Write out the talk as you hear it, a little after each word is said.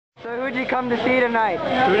So who'd you come to see tonight?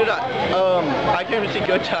 Who did I came to see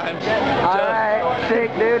Good Times. Alright, sick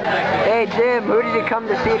dude. Hey Jim, who did you come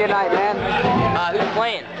to see tonight, man? Who's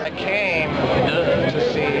playing? I came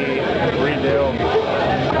to see Rebuild.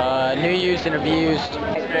 New Used and Abused.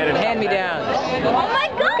 Hand-me-downs. Oh my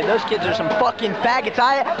god! Those kids are some fucking faggots.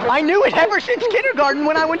 I knew it ever since kindergarten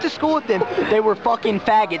when I went to school with them. They were fucking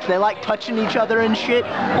faggots. They like touching each other and shit.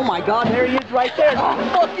 Oh my god, there he is right there.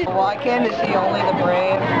 Fucking. Well, I came to see Only the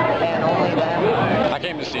Brave and Only Them. I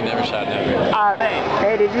came to see Never Shot Never.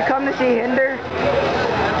 Hey, did you come to see Hinder?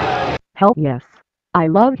 Hell yes. I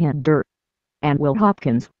love Hinder. And Will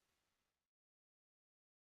Hopkins.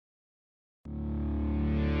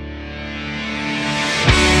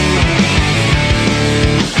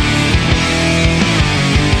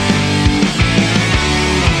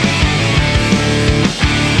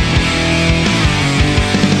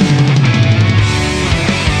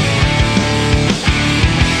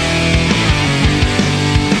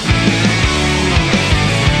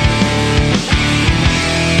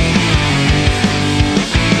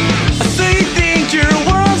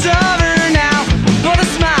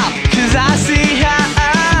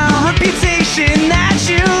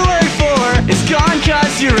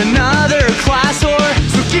 You're another class whore,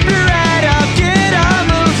 so keep your head up, get a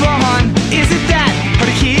move on. Is it that hard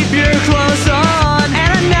to keep your clothes on?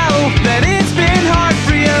 And I know that it's been hard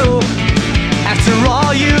for you after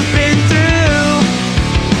all you've been through.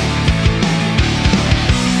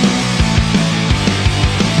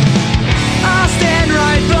 I'll stand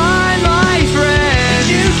right by my friend.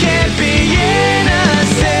 You can't be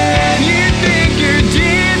innocent. You think you're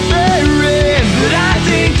different, but I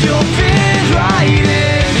think you'll fit right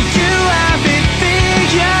in.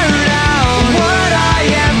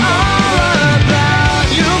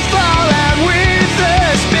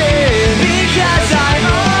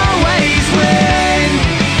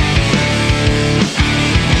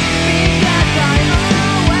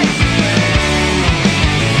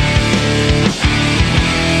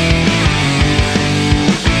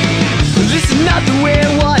 The way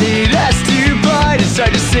I wanted us to, but I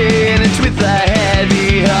started saying it with a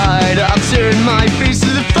heavy heart. I'll turn my face to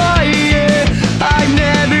the fire. I've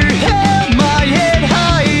never held my head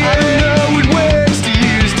high. I don't know what words to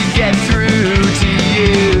use to get through to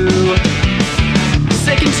you.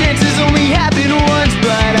 Second chances only happen once,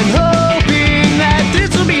 but I'm hoping that this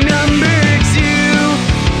will be number 2.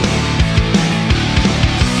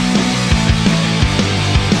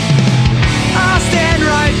 I'll stand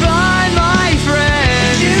right by.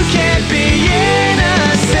 You can't be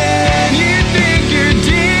innocent. You think you're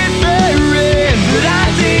different, but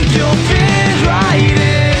I think you'll fit right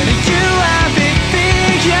in. You haven't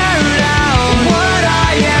figured out what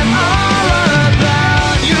I am all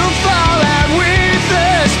about. You fall out with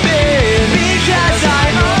a spin because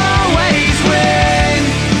I always win.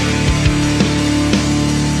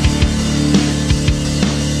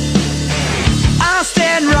 I'll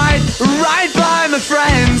stand right by my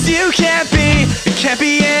friends. You can't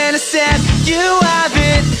be innocent. You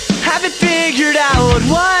haven't figured out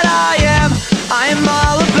what I am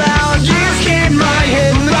all about. You keep my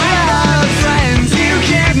head in the clouds, friends. You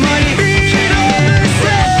keep my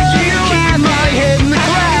innocent. You keep my head in the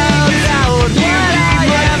clouds. What I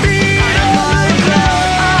am all about.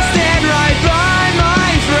 I'll stand right by my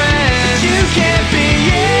friends. You can't be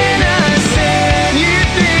innocent. You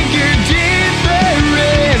think you're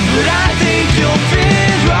different, but I think you'll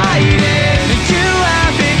fit right in.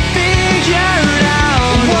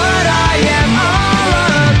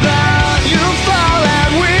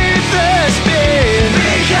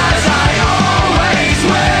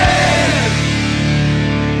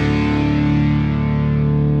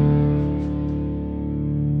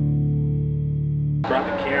 Brought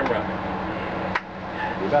the camera.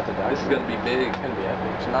 You're about to die. This is gonna be big. It's gonna be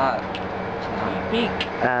epic. It's not. Big.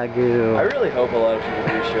 Agoo. I really hope a lot of people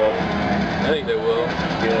do show up tonight. I think they will.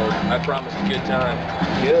 Good. I promise a good time.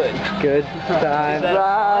 Good. Good time.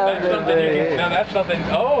 That's something. That's something.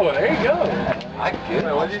 Oh, there you go. I could.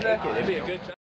 What did you think? It'd be a good time.